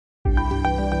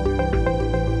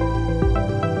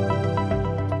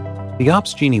The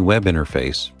Opsgenie web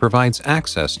interface provides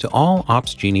access to all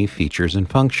Opsgenie features and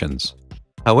functions.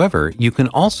 However, you can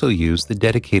also use the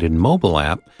dedicated mobile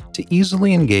app to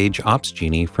easily engage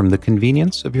Opsgenie from the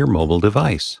convenience of your mobile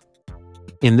device.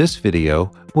 In this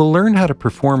video, we'll learn how to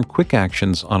perform quick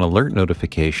actions on alert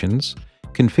notifications,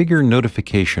 configure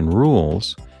notification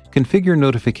rules, configure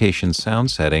notification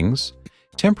sound settings,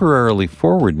 temporarily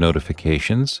forward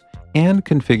notifications, and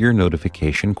configure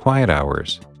notification quiet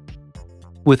hours.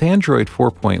 With Android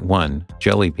 4.1,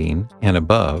 Jelly Bean, and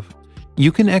above,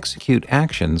 you can execute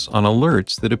actions on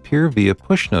alerts that appear via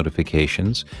push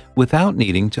notifications without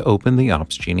needing to open the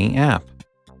Opsgenie app.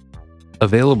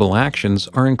 Available actions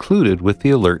are included with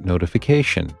the alert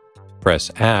notification.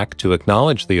 Press Act to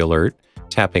acknowledge the alert,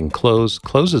 tapping Close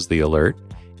closes the alert,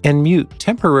 and Mute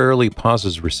temporarily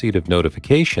pauses receipt of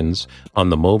notifications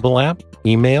on the mobile app,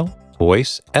 email,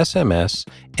 voice, SMS,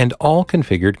 and all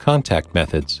configured contact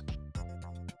methods.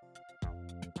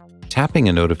 Tapping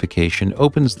a notification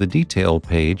opens the detail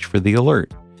page for the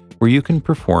alert, where you can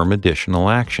perform additional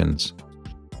actions.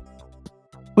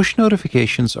 Push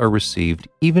notifications are received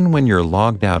even when you're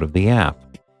logged out of the app.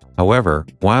 However,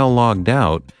 while logged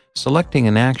out, selecting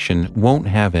an action won't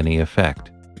have any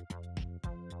effect.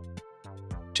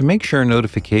 To make sure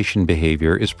notification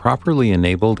behavior is properly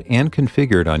enabled and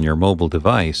configured on your mobile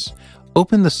device,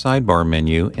 open the sidebar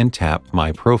menu and tap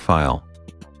My Profile.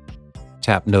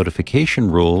 Tap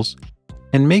Notification Rules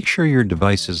and make sure your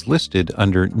device is listed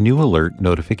under New Alert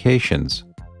Notifications.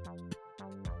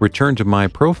 Return to My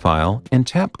Profile and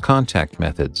tap Contact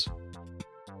Methods.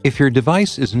 If your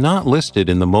device is not listed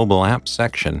in the mobile app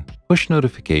section, push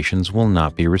notifications will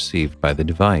not be received by the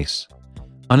device.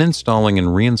 Uninstalling and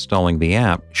reinstalling the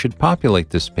app should populate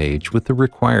this page with the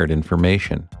required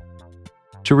information.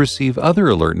 To receive other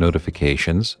alert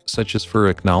notifications, such as for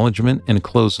acknowledgement and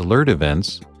close alert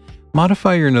events,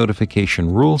 modify your notification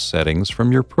rule settings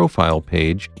from your profile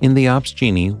page in the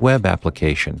Opsgenie web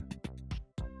application.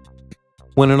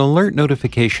 When an alert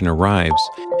notification arrives,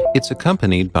 it's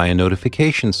accompanied by a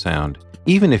notification sound,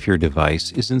 even if your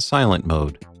device is in silent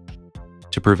mode.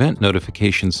 To prevent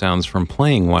notification sounds from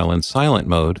playing while in silent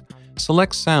mode,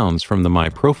 select Sounds from the My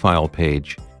Profile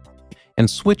page and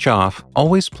switch off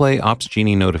Always Play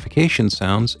Opsgenie Notification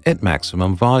Sounds at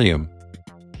maximum volume.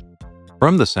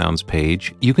 From the Sounds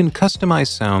page, you can customize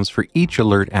sounds for each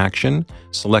alert action,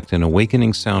 select an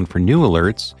awakening sound for new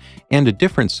alerts, and a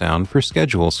different sound for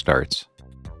schedule starts.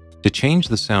 To change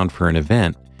the sound for an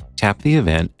event, tap the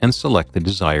event and select the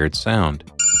desired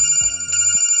sound.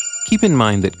 Keep in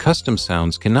mind that custom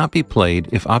sounds cannot be played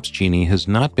if Opsgenie has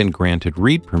not been granted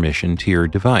read permission to your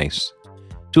device.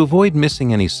 To avoid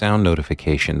missing any sound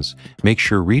notifications, make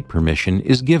sure read permission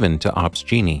is given to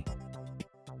Opsgenie.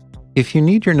 If you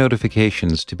need your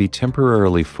notifications to be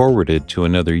temporarily forwarded to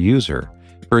another user,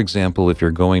 for example if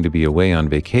you're going to be away on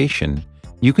vacation,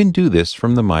 you can do this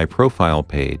from the My Profile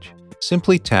page.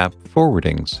 Simply tap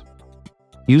Forwardings.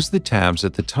 Use the tabs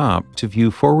at the top to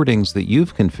view forwardings that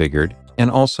you've configured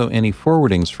and also any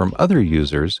forwardings from other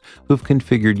users who've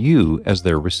configured you as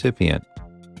their recipient.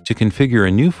 To configure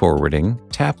a new forwarding,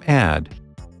 tap Add.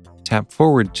 Tap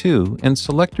Forward To and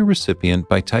select a recipient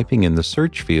by typing in the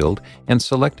search field and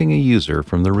selecting a user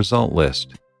from the result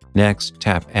list. Next,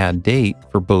 tap Add Date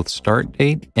for both start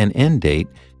date and end date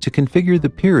to configure the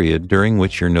period during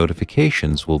which your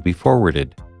notifications will be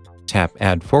forwarded. Tap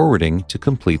Add Forwarding to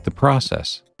complete the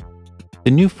process.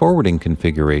 The new forwarding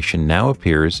configuration now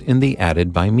appears in the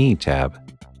Added by Me tab.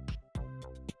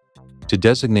 To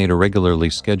designate a regularly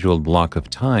scheduled block of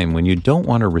time when you don't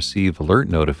want to receive alert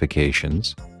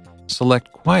notifications,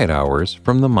 select Quiet Hours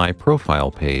from the My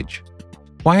Profile page.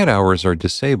 Quiet hours are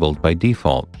disabled by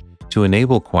default. To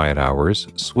enable quiet hours,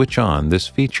 switch on this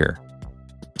feature.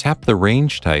 Tap the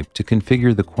range type to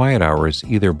configure the quiet hours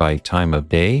either by time of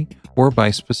day or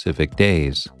by specific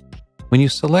days. When you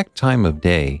select time of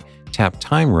day, tap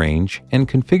Time Range and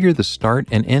configure the start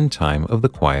and end time of the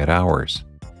quiet hours.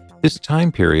 This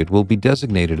time period will be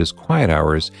designated as quiet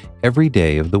hours every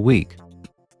day of the week.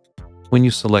 When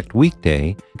you select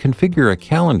Weekday, configure a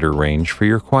calendar range for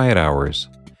your quiet hours.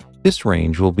 This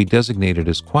range will be designated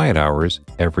as quiet hours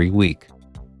every week.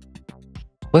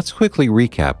 Let's quickly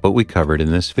recap what we covered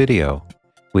in this video.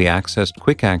 We accessed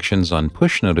quick actions on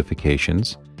push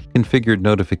notifications, configured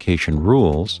notification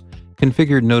rules,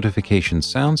 configured notification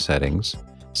sound settings,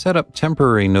 set up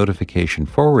temporary notification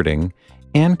forwarding,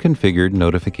 and configured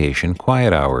notification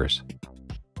quiet hours.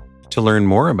 To learn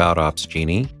more about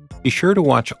Opsgenie, be sure to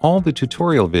watch all the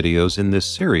tutorial videos in this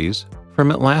series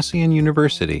from Atlassian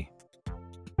University.